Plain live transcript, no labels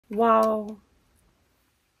Wow.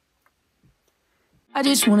 I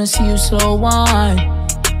just wanna see you slow wine.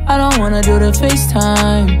 I don't wanna do the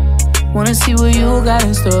FaceTime. Wanna see what you got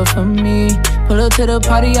in store for me. Pull up to the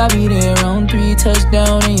party, I'll be there around 3.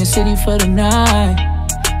 Touchdown in your city for the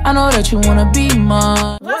night. I know that you wanna be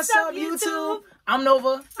mine. What's up, YouTube? I'm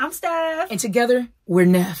Nova. I'm Steph. And together, we're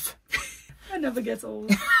Neff. That never gets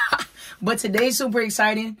old. But today's super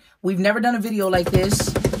exciting. We've never done a video like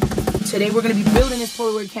this. Today, we're gonna be building this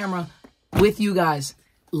Polaroid camera with you guys.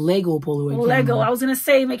 Lego Polaroid camera. Lego. I was going to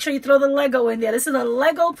say, make sure you throw the Lego in there. This is a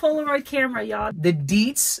Lego Polaroid camera, y'all. The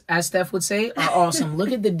deets, as Steph would say, are awesome.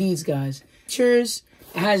 Look at the deets, guys. Pictures.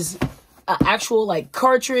 It has an actual, like,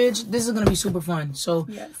 cartridge. This is going to be super fun. So,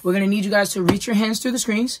 we're going to need you guys to reach your hands through the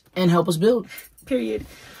screens and help us build. Period.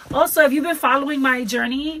 Also, if you've been following my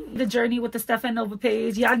journey, the journey with the Steph and Nova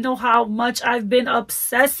page, y'all know how much I've been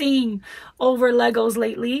obsessing over Legos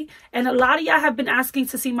lately. And a lot of y'all have been asking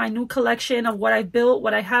to see my new collection of what I built,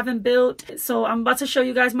 what I haven't built. So I'm about to show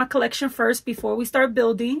you guys my collection first before we start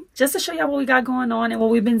building, just to show y'all what we got going on and what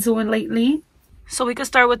we've been doing lately. So we can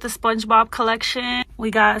start with the SpongeBob collection.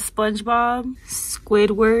 We got SpongeBob,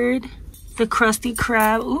 Squidward, the Krusty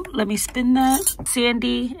Krab. Ooh, let me spin that.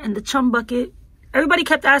 Sandy and the Chum Bucket. Everybody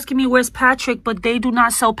kept asking me where's Patrick, but they do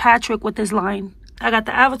not sell Patrick with this line. I got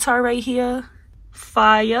the Avatar right here.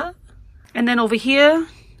 Fire. And then over here,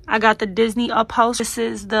 I got the Disney Up House. This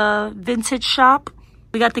is the vintage shop.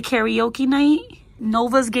 We got the karaoke night.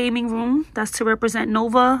 Nova's gaming room. That's to represent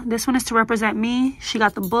Nova. This one is to represent me. She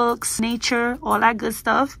got the books, nature, all that good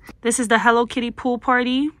stuff. This is the Hello Kitty pool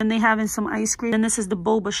party. And they having some ice cream. And this is the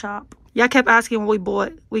boba shop. Y'all kept asking what we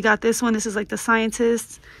bought. We got this one. This is like the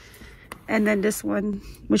scientists. And then this one,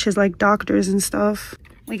 which is like doctors and stuff.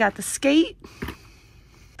 We got the skate,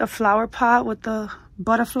 the flower pot with the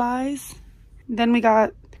butterflies. Then we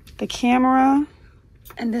got the camera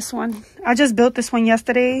and this one. I just built this one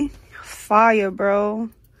yesterday. Fire, bro.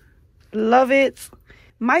 Love it.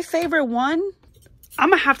 My favorite one,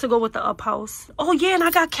 I'm gonna have to go with the Up House. Oh yeah, and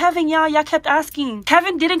I got Kevin, y'all. Y'all kept asking.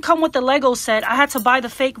 Kevin didn't come with the Lego set. I had to buy the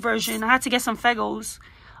fake version. I had to get some Fegos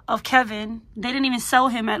of Kevin. They didn't even sell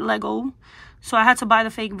him at Lego, so I had to buy the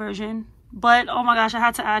fake version. But oh my gosh, I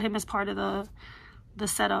had to add him as part of the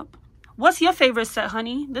setup. What's your favorite set,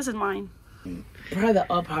 honey? This is mine. Probably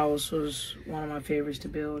the Up House was one of my favorites to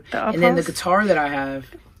build. And then the guitar that I have.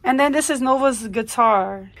 And then this is Nova's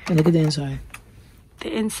guitar. And look at the inside.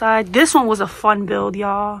 The inside. This one was a fun build,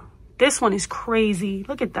 y'all. This one is crazy.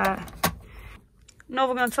 Look at that.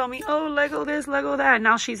 Nova gonna tell me, oh, Lego this, Lego that.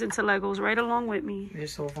 Now she's into Legos right along with me.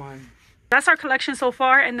 It's so fun. That's our collection so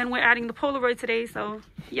far. And then we're adding the Polaroid today. So,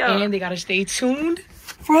 yo. And they gotta stay tuned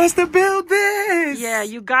for us to build this. Yeah,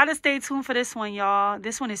 you gotta stay tuned for this one, y'all.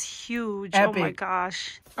 This one is huge. Epic. Oh my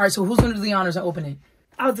gosh. All right, so who's gonna do the honors and open it?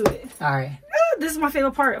 I'll do it. All right. This is my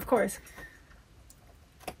favorite part, of course.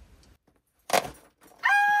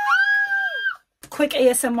 Quick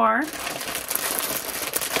ASMR.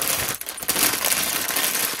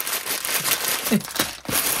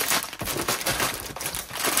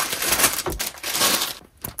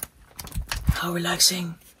 How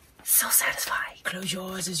relaxing. So satisfying. Close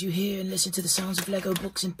your eyes as you hear and listen to the sounds of Lego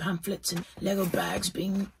books and pamphlets and Lego bags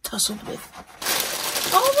being tussled with.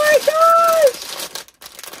 Oh my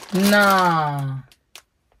gosh! Nah.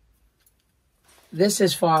 This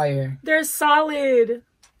is fire. They're solid.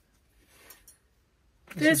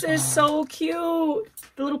 This is so cute.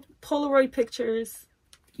 The little Polaroid pictures.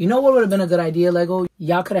 You know what would have been a good idea, Lego?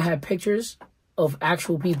 Y'all could have had pictures of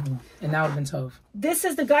actual people, and that would have been tough. This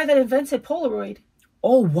is the guy that invented Polaroid.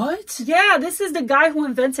 Oh, what? Yeah, this is the guy who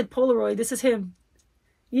invented Polaroid. This is him.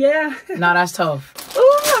 Yeah. Nah, that's tough.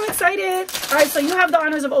 Ooh, I'm excited. All right, so you have the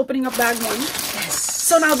honors of opening up bag one. Yes.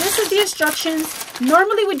 So now this is the instructions.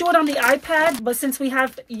 Normally we do it on the iPad, but since we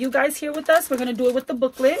have you guys here with us, we're going to do it with the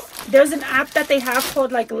booklet. There's an app that they have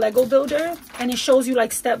called like Lego Builder, and it shows you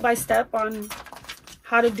like step by step on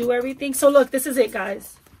how to do everything. So look, this is it,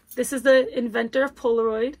 guys. This is the inventor of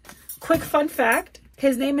Polaroid. Quick fun fact.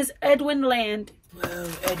 His name is Edwin Land. Whoa,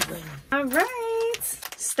 Edwin. All right.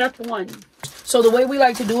 Step one. So the way we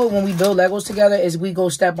like to do it when we build Legos together is we go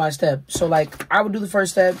step by step. So like I would do the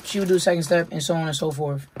first step, she would do the second step, and so on and so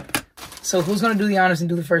forth. So who's going to do the honors and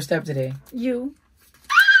do the first step today? You.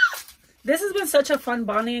 This has been such a fun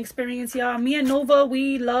bonding experience, y'all. Me and Nova,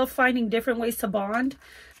 we love finding different ways to bond.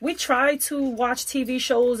 We try to watch TV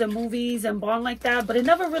shows and movies and bond like that, but it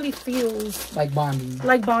never really feels like bonding.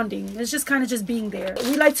 Like bonding. It's just kind of just being there.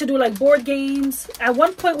 We like to do like board games. At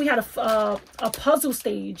one point, we had a puzzle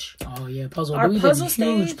stage. Oh yeah, puzzle. Our we puzzle did a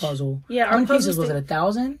huge stage, puzzle. Yeah, how many pieces was it?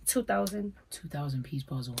 1,000? 2,000. 2,000 piece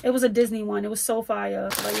puzzle. It was a Disney one. It was so fire.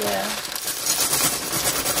 But yeah.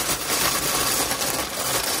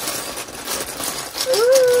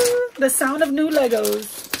 Ooh, the sound of new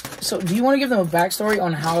Legos. So, do you want to give them a backstory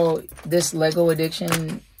on how this Lego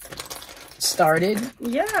addiction started?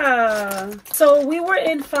 Yeah. So, we were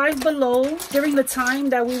in Five Below during the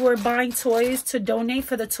time that we were buying toys to donate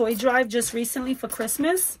for the toy drive just recently for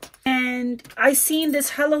Christmas. And I seen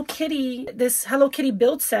this Hello Kitty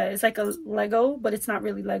build set. It's like a Lego, but it's not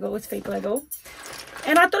really Lego. It's fake Lego.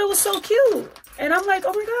 And I thought it was so cute. And I'm like,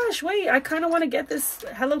 oh my gosh, wait, I kind of want to get this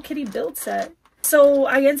Hello Kitty build set. So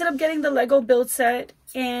I ended up getting the Lego build set,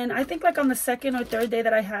 and I think like on the second or third day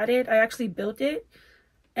that I had it, I actually built it,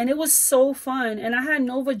 and it was so fun. And I had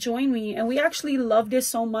Nova join me, and we actually loved it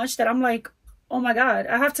so much that I'm like, oh my god,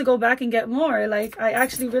 I have to go back and get more. Like, I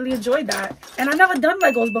actually really enjoyed that. And I never done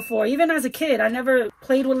Legos before. Even as a kid, I never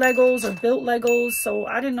played with Legos or built Legos, so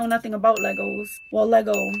I didn't know nothing about Legos. Well,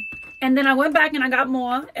 Lego. And then I went back and I got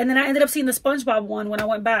more, and then I ended up seeing the SpongeBob one when I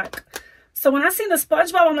went back. So when I seen the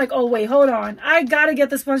SpongeBob, I'm like, oh wait, hold on. I gotta get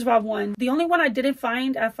the SpongeBob one. The only one I didn't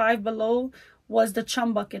find at Five Below was the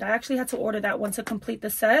Chum Bucket. I actually had to order that one to complete the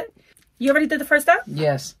set. You already did the first step?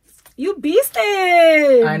 Yes. You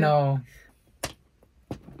beasted! I know.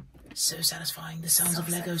 So satisfying. The sounds of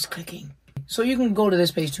Legos clicking. So you can go to this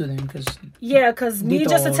page too then, because... Yeah, because me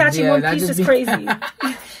just attaching one piece is crazy.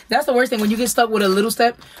 That's the worst thing, when you get stuck with a little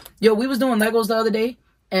step. Yo, we was doing Legos the other day.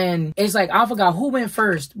 And it's like, I forgot who went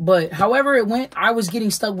first. But however it went, I was getting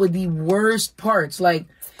stuck with the worst parts. Like,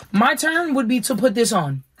 my turn would be to put this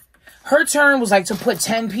on. Her turn was like to put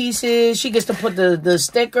 10 pieces. She gets to put the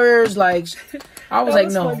stickers. Like, I was like,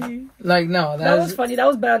 no. Funny. Like, no. That was funny. That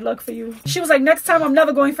was bad luck for you. She was like, next time I'm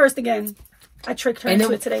never going first again. I tricked her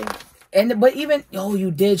into it today. But even, oh, you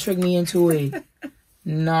did trick me into it.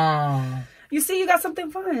 Nah. You see, you got something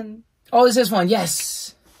fun. Oh, this is fun.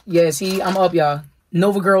 Yes. Yeah, see, I'm up, y'all.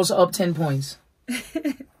 Nova Girls up 10 points.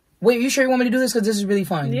 Wait, are you sure you want me to do this? Because this is really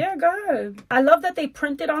fun. Yeah, go ahead. I love that they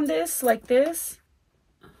printed on this like this.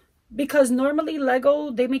 Because normally Lego,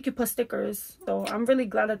 they make you put stickers. So I'm really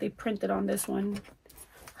glad that they printed on this one.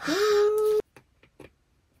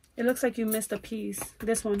 It looks like you missed a piece.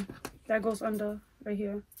 This one. That goes under right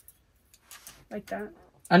here. Like that.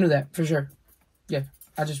 I knew that, for sure. Yeah.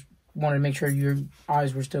 I just wanted to make sure your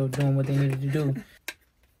eyes were still doing what they needed to do.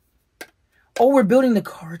 Oh, we're building the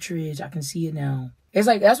cartridge. I can see it now. It's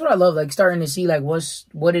like, that's what I love, like starting to see like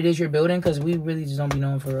what it is you're building, because we really just don't be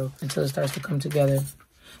knowing for real until it starts to come together.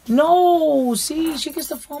 No, see, she gets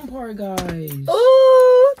the fun part, guys.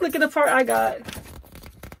 Oh, look at the part I got.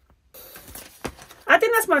 I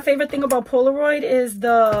think that's my favorite thing about Polaroid is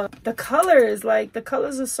the colors. Like, the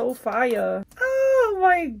colors are so fire. Oh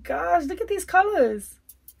my gosh, look at these colors.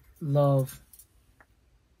 Love.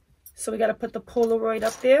 So we got to put the Polaroid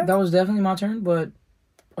up there. That was definitely my turn, but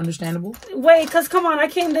understandable. Wait, because come on, I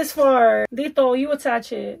came this far. Dito, you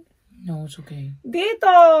attach it. No, it's okay.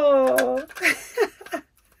 Dito!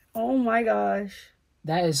 Oh my gosh.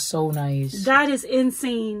 That is so nice. That is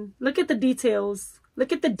insane. Look at the details.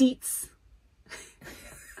 Look at the deets.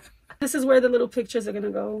 This is where the little pictures are going to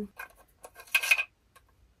go.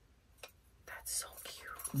 That's so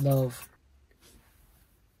cute. Love.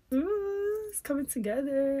 Ooh. Coming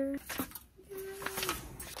together.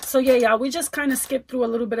 So yeah, we just kind of skipped through a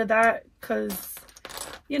little bit of that because,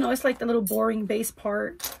 you know, it's like the little boring base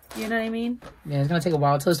part. You know what I mean? Yeah, it's gonna take a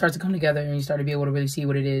while until it starts to come together and you start to be able to really see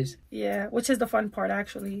what it is. Yeah, which is the fun part,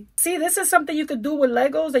 actually. See, this is something you could do with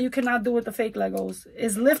Legos that you cannot do with the fake Legos,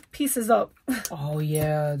 is lift pieces up. Oh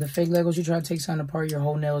yeah, the fake Legos, you try to take something apart, your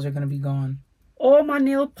whole nails are gonna be gone. All my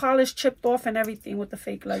nail polish chipped off and everything with the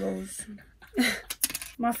fake Legos.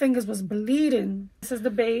 My fingers was bleeding. This is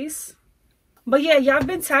the base. But yeah, y'all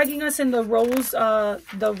been tagging us in the rose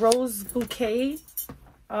bouquet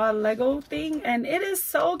Lego thing, and it is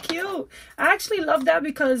so cute. I actually love that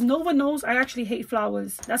because Nova knows I actually hate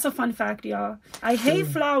flowers. That's a fun fact, y'all. I hate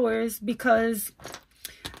flowers because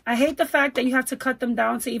I hate the fact that you have to cut them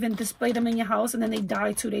down to even display them in your house and then they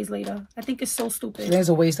die 2 days later. I think it's so stupid. It's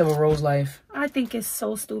a waste of a rose life. I think it's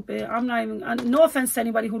so stupid. I'm not even... no offense to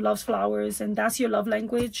anybody who loves flowers and that's your love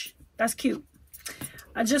language. That's cute.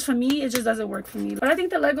 Just for me, it just doesn't work for me. But I think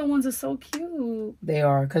the Lego ones are so cute. They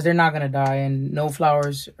are, because they're not going to die and no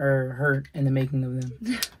flowers are hurt in the making of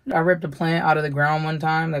them. I ripped a plant out of the ground one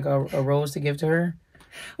time, like a rose to give to her.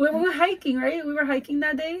 We were hiking, right? We were hiking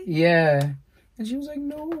that day. Yeah. And she was like,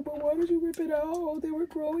 no, but why did you rip it out? They were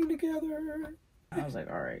growing together. I was like,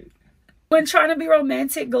 all right. When trying to be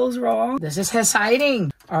romantic goes wrong. This is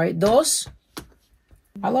exciting. All right, dos.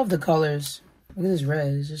 I love the colors. Look at this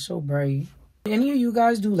red. It's just so bright. Any of you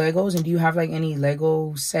guys do Legos? And do you have like any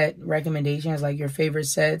Lego set recommendations? Like your favorite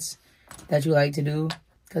sets that you like to do?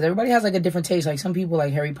 Because everybody has like a different taste. Like some people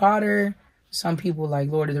like Harry Potter. Some people like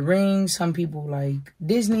Lord of the Rings. Some people like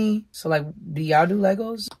Disney. So like, do y'all do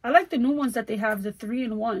Legos? I like the new ones that they have, the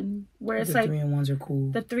 3-in-1. Where it's like... The 3-in-1s are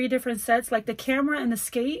cool. The 3 different sets. Like the camera and the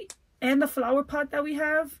skate and the flower pot that we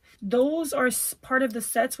have. Those are part of the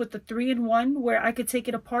sets with the 3-in-1 where I could take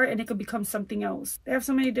it apart and it could become something else. They have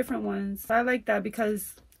so many different ones. I like that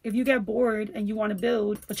because if you get bored and you want to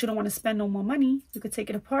build, but you don't want to spend no more money, you could take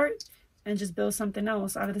it apart and just build something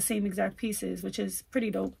else out of the same exact pieces, which is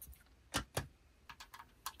pretty dope.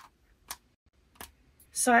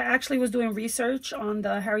 So I actually was doing research on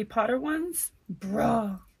the Harry Potter ones.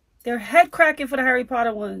 Bruh, they're head cracking for the Harry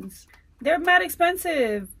Potter ones. They're mad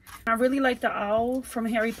expensive. I really like the owl from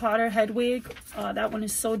Harry Potter, Hedwig. That one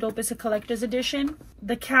is so dope. It's a collector's edition.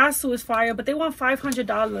 The castle is fire, but they want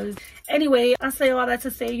 $500. Anyway, I say all that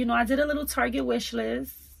to say, you know, I did a little Target wish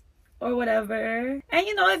list or whatever. And,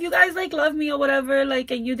 you know, if you guys, like, love me or whatever,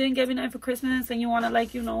 like, and you didn't get me nothing for Christmas and you want to,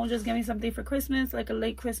 like, you know, just give me something for Christmas, like a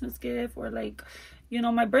late Christmas gift or, like, you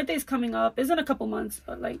know, my birthday's coming up. It's in a couple months,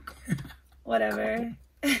 but, like, whatever.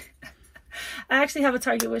 I actually have a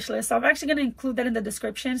Target wish list, so I'm actually going to include that in the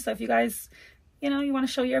description. So if you guys, you know, you want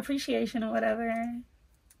to show your appreciation or whatever.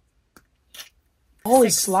 Oh,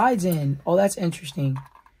 it slides in. Oh, that's interesting.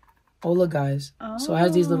 Oh, look, guys. Oh. So it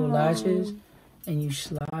has these little latches, and you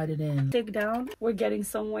slide it in. Dig down. We're getting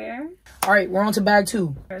somewhere. All right, we're on to bag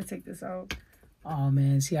 2. Gotta take this out. Oh,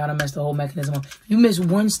 man. See how I messed the whole mechanism up. You miss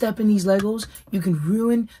one step in these Legos, you can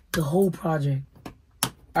ruin the whole project.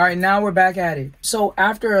 All right, now we're back at it. So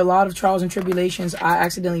after a lot of trials and tribulations, I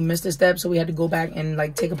accidentally missed a step. So we had to go back and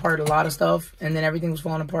like take apart a lot of stuff. And then everything was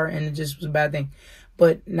falling apart and it just was a bad thing.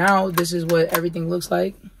 But now this is what everything looks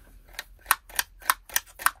like.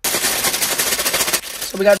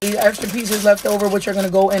 So we got these extra pieces left over, which are going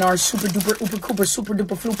to go in our super duper, ooper cooper, super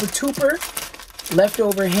duper, flooper, tooper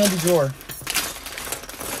leftover handy drawer.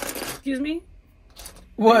 Excuse me?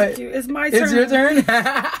 What? It's my turn. It's your turn?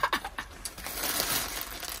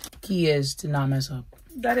 Key is to not mess up.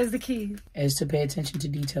 That is the key. Is to pay attention to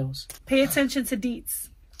details. Pay attention to deets.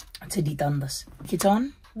 To detandas.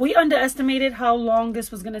 Kiton? We underestimated how long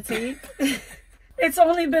this was going to take. It's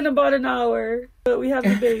only been about an hour, but we have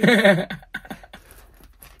the base.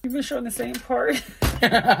 We've been showing the same part. We've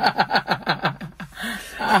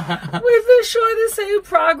been showing the same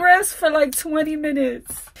progress for like 20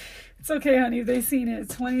 minutes. It's okay, honey. They've seen it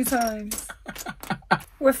 20 times.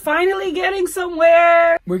 We're finally getting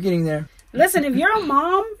somewhere. We're getting there. Listen, if you're a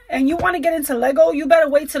mom and you want to get into Lego, you better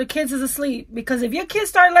wait till the kids is asleep. Because if your kids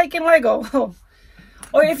start liking Lego,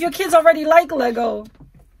 or if your kids already like Lego,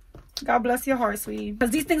 God bless your heart, sweetie.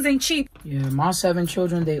 Because these things ain't cheap. Yeah, my 7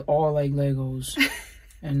 children, they all like Legos.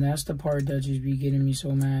 And that's the part that just be getting me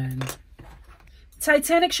so mad.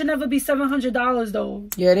 Titanic should never be $700 though.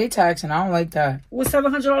 Yeah, they taxing. I don't like that. With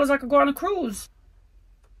 $700, I could go on a cruise.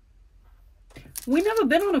 We never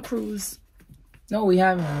been on a cruise. No, we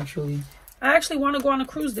haven't actually. I actually want to go on a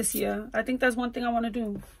cruise this year. I think that's one thing I want to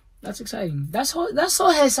do. That's exciting. That's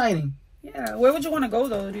so exciting. Yeah. Where would you want to go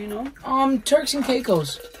though? Do you know? Turks and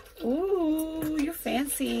Caicos. Ooh, you're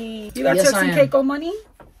fancy. You got Yes, Turks and Caicos money?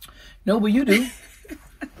 No, but you do.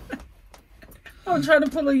 I'm trying to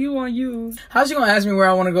pull a you on you. How's she gonna ask me where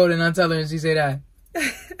I want to go and not tell her and she say that?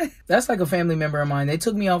 That's like a family member of mine. They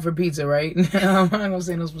took me out for pizza, right? I'm not gonna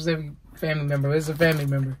say no specific family member, but it's a family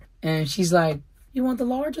member. And she's like, you want the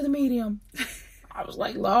large or the medium? I was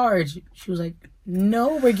like, large. She was like,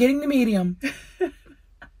 no, we're getting the medium.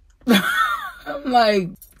 I'm like,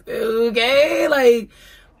 okay, like,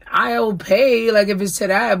 I'll pay, like, if it's to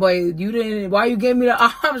that, but you didn't, why you gave me the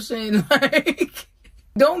option? Like,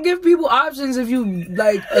 don't give people options if you,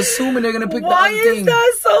 like, assuming they're gonna pick the other thing. Why is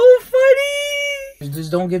that so funny?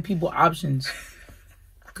 Just don't give people options.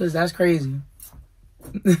 Because that's crazy.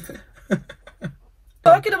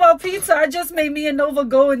 Talking about pizza, I just made me and Nova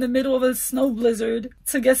go in the middle of a snow blizzard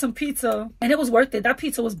to get some pizza. And it was worth it. That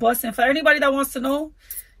pizza was busting. For anybody that wants to know,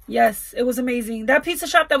 yes, it was amazing. That pizza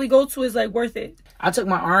shop that we go to is like worth it. I took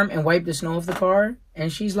my arm and wiped the snow off the car.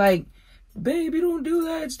 And she's like, baby, don't do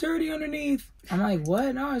that. It's dirty underneath. I'm like,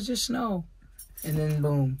 what? No, it's just snow. And then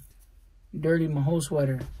boom. Dirtied my whole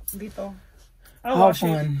sweater. Lito. I'll wash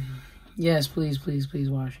it. Yes, please, please, please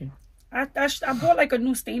wash it. I bought like a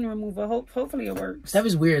new stain remover. Hopefully it works. Steph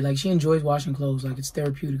is weird. Like, she enjoys washing clothes. Like, it's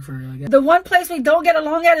therapeutic for her. Like, the one place we don't get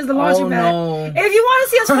along at is the laundromat. Oh, no. If you want to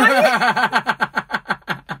see us fight,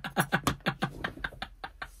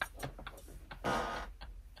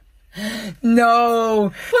 no.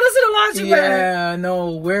 put us in a laundromat. Yeah,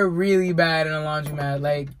 no. We're really bad in a laundromat.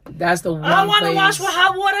 Like, that's the one I want to place. wash with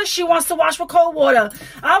hot water. She wants to wash with cold water.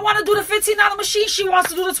 I want to do the $15 machine. She wants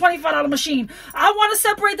to do the $25 machine. I want to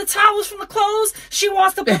separate the towels from the clothes. She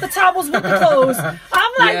wants to put the towels with the clothes.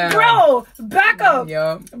 I'm like, Yeah. bro, back up.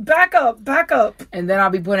 Yep. Back up. And then I'll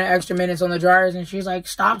be putting extra minutes on the dryers, and she's like,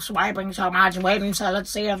 stop swiping so much, waiting, so let's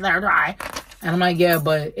see if they're dry. And I'm like, yeah,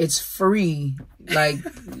 but it's free. Like,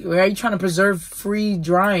 why are you trying to preserve free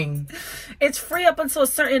drying? It's free up until a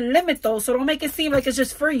certain limit, though, so don't make it seem like it's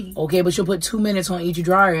just free. Okay, but she'll put 2 minutes on each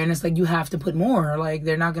dryer, and it's like, you have to put more. Like,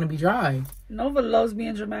 they're not going to be dry. Nova loves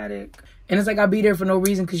being dramatic. And it's like, I'll be there for no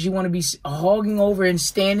reason because you want to be hogging over and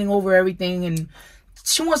standing over everything. And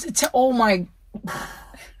she wants to oh my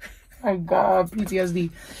God,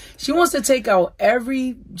 PTSD. She wants to take out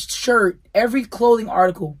every shirt, every clothing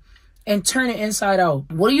article, and turn it inside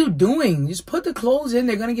out. What are you doing? Just put the clothes in.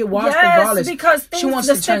 They're going to get washed regardless. Because she wants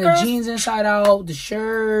to turn the jeans inside out, the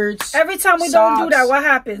shirts. Every time we don't do that, what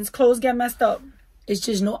happens? Clothes get messed up. It's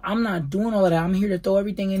just, no, I'm not doing all of that. I'm here to throw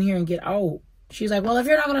everything in here and get out. She's like, well, if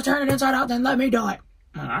you're not going to turn it inside out, then let me do it.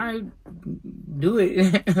 All right, do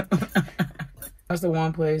it. That's the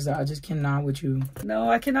one place that I just cannot with you. No,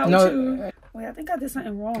 I cannot with you. Wait, I think I did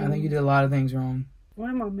something wrong. I think you did a lot of things wrong. What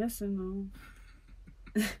am I missing,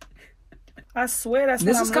 though? I swear that's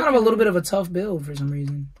this what is I'm kind of a little at. bit of a tough build for some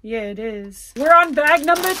reason. Yeah, it is. We're on bag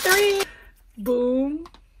number 3. Boom.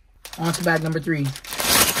 On to bag number 3.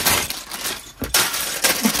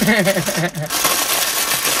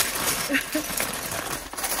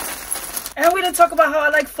 And we didn't talk about how I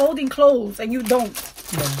like folding clothes and you don't.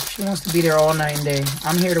 Yeah, she wants to be there all night and day.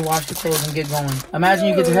 I'm here to wash the clothes and get going. Imagine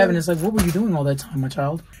you get to heaven, it's like, what were you doing all that time, my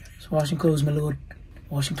child? Just washing clothes, my lord.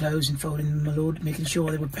 Washing clothes and folding them, my lord. Making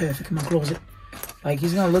sure they were perfect in my closet. Like,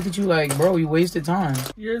 he's gonna look at you like, bro, you wasted time.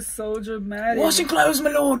 You're so dramatic. Washing clothes,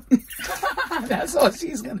 my lord. That's all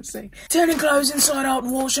she's gonna say. Turning clothes inside out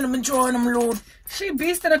and washing them and drying them, my lord. She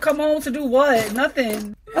beasting to come home to do what?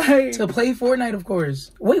 Nothing. Like, to play Fortnite, of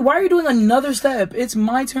course. Wait, why are you doing another step? It's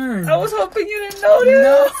my turn. I was hoping you didn't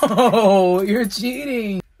notice. No, you're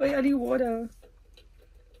cheating. Wait, I need water.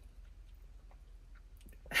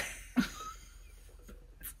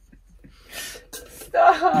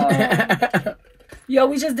 Stop. Yo,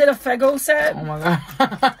 we just did a Fego set. Oh my gosh.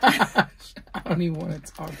 I don't even want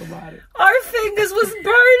to talk about it. Our fingers was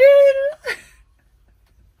burning.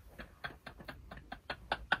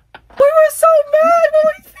 We were so mad when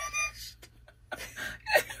we finished.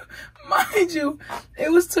 Mind you,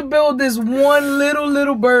 it was to build this one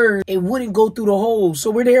little bird. It wouldn't go through the hole.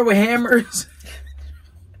 So we're there with hammers.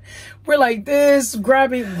 We're like this,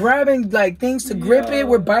 grabbing like things to grip it.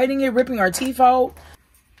 We're biting it, ripping our teeth out.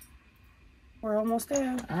 We're almost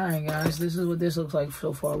there. All right, guys, this is what this looks like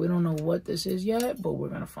so far. We don't know what this is yet, but we're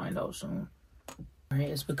going to find out soon. All right,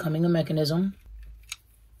 it's becoming a mechanism.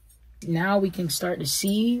 Now we can start to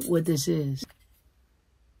see what this is.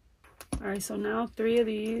 All right, so now 3 of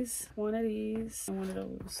these, 1 of these, and 1 of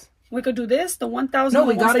those. We could do this, the 1,000. No,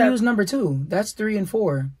 we got to use number 2. That's 3 and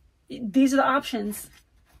 4. These are the options.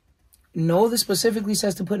 No, this specifically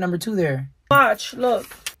says to put number 2 there. Watch,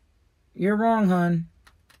 look. You're wrong, hun.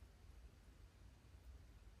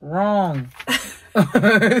 Wrong.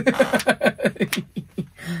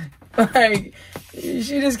 Like,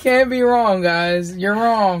 she just can't be wrong, guys. You're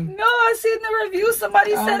wrong. No, I see in the review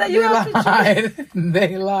somebody said that you have to choose.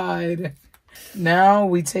 They lied. Now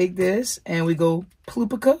we take this and we go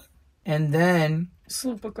plupica and then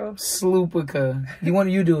Sloopica. Sloopica.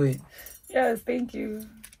 You do it. Yes, thank you.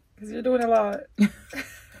 Because you're doing a lot.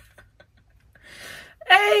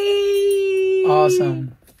 Hey!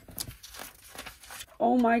 Awesome.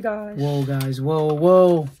 Oh my gosh. Whoa, guys.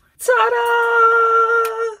 Whoa. Ta-da!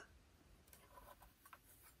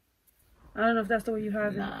 I don't know if that's the way you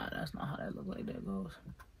have it. Nah, that's not how that looks like that goes.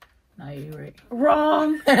 Nah, you're right.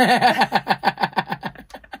 Wrong.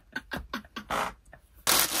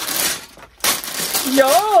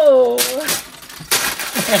 Yo!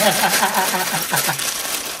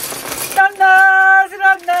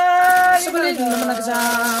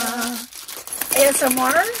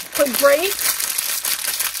 ASMR, quick break.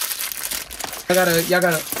 Y'all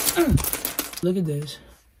gotta look at this.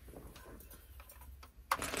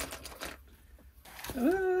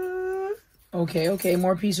 Okay,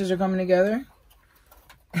 more pieces are coming together.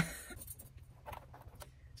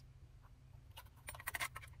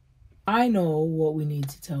 I know what we need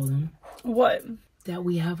to tell them. What? That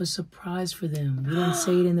we have a surprise for them. We didn't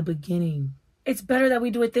say it in the beginning. It's better that we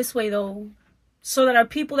do it this way, though. So that our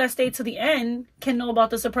people that stay to the end can know about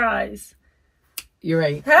the surprise. You're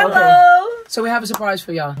right. Hello! Okay. So we have a surprise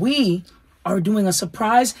for y'all. We are doing a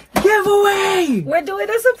surprise giveaway! We're doing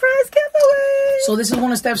a surprise giveaway! So this is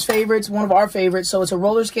one of Steph's favorites, one of our favorites. So it's a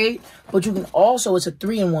roller skate, but you can also, it's a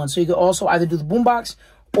 3-in-1. So you can also either do the boombox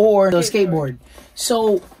or the skateboard.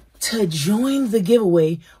 So to join the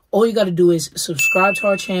giveaway, all you got to do is subscribe to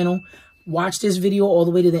our channel, watch this video all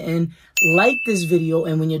the way to the end, like this video,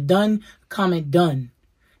 and when you're done, comment done.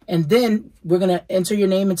 And then we're going to enter your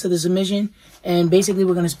name into the submission, and basically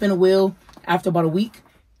we're going to spin a wheel after about a week,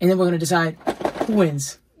 and then we're going to decide who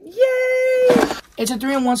wins. Yay! It's a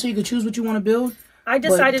 3-in-1, so you can choose what you want to build. I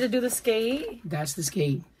decided to do the skate. That's the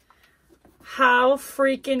skate. How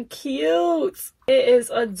freaking cute. It is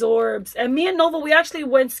adorbs. And me and Nova, we actually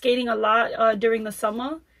went skating a lot during the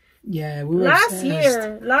summer. Yeah, we were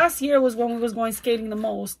Last year was when we was going skating the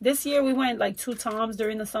most. This year we went like 2 times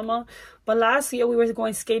during the summer. But last year we were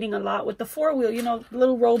going skating a lot with the 4-wheel, you know,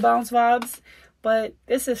 little roll bounce vibes. But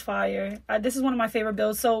this is fire. This is one of my favorite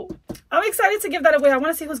builds. So I'm excited to give that away. I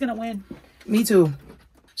want to see who's going to win. Me too.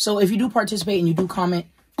 So if you do participate and you do comment,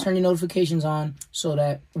 turn your notifications on so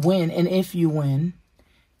that when and if you win,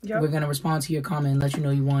 we're going to respond to your comment and let you know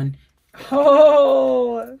you won.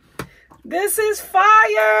 Oh, this is fire.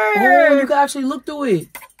 Oh, you can actually look through it.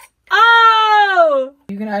 Oh.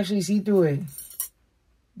 You can actually see through it.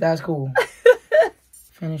 That's cool.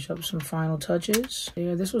 Finish up some final touches.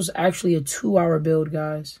 Yeah, this was actually a 2-hour build,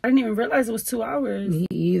 guys. I didn't even realize it was 2 hours. Me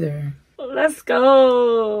either. Let's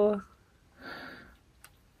go.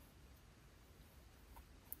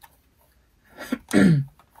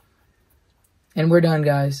 And we're done,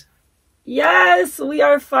 guys. Yes, we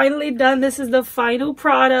are finally done. This is the final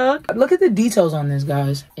product. Look at the details on this,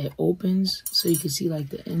 guys. It opens so you can see like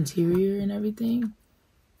the interior and everything.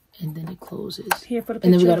 And then it closes. Here for the picture.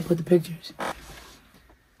 And then we got to put the pictures.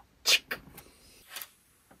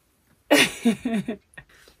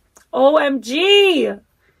 OMG.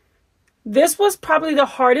 This was probably the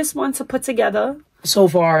hardest one to put together. So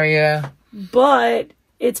far, yeah. But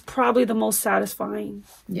it's probably the most satisfying.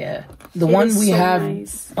 Yeah. The one we have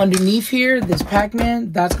nice. Underneath here, this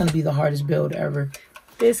Pac-Man, that's going to be the hardest build ever.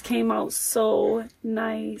 This came out so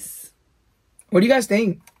nice. What do you guys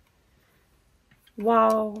think?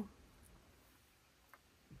 Wow.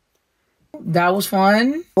 That was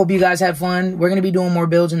fun. Hope you guys had fun. We're going to be doing more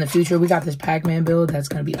builds in the future. We got this Pac-Man build. That's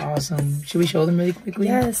going to be awesome. Should we show them really quickly?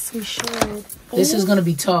 Yes, we should. This is going to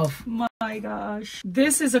be tough. My gosh.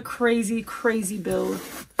 This is a crazy, crazy build.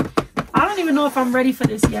 I don't even know if I'm ready for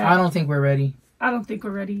this yet. I don't think we're ready. I don't think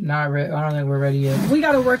we're ready. Not ready. I don't think we're ready yet. We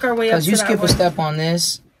got to work our way up to that. Because you skip a step on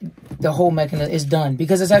this, the whole mechanism is done.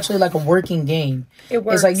 Because it's actually like a working game. It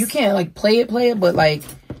works. It's like you can't like play it, but like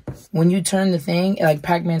when you turn the thing, like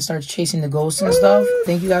Pac-Man starts chasing the ghosts and stuff.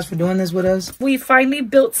 Thank you guys for doing this with us. We finally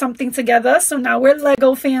built something together, so now we're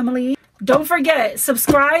Lego family. Don't forget,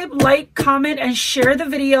 subscribe, like, comment, and share the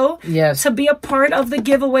video. Yes. To be a part of the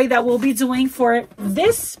giveaway that we'll be doing for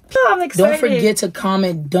this. I'm excited. Don't forget to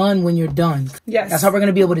comment done when you're done. Yes. That's how we're going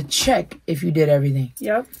to be able to check if you did everything.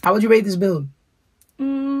 Yep. How would you rate this build?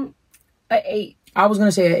 An 8. I was going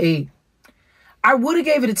to say an 8. I would have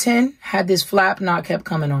gave it a 10 had this flap not kept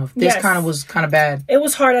coming off. This was kind of bad. It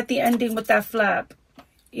was hard at the ending with that flap.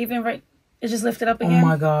 Even right, it just lifted up again. Oh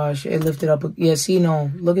my gosh, it lifted up. Yeah, see,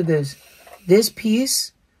 no, look at this. This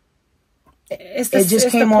piece, it just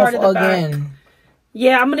came off again. Back.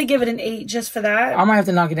 Yeah, I'm going to give it an 8 just for that. I might have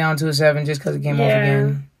to knock it down to a 7 just because it came off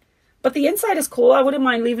again. But the inside is cool. I wouldn't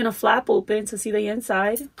mind leaving a flap open to see the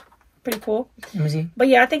inside. Pretty cool. Let me see. But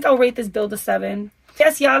yeah, I think I'll rate this build a 7.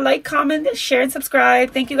 Yes, y'all like, comment, share, and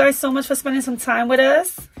subscribe. Thank you guys so much for spending some time with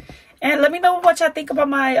us. And let me know what y'all think about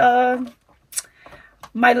my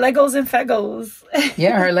my Legos and Fegos.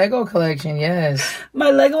 Yeah, her Lego collection, yes. My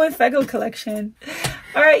Lego and Fego collection.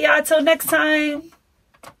 All right, y'all. Till next time.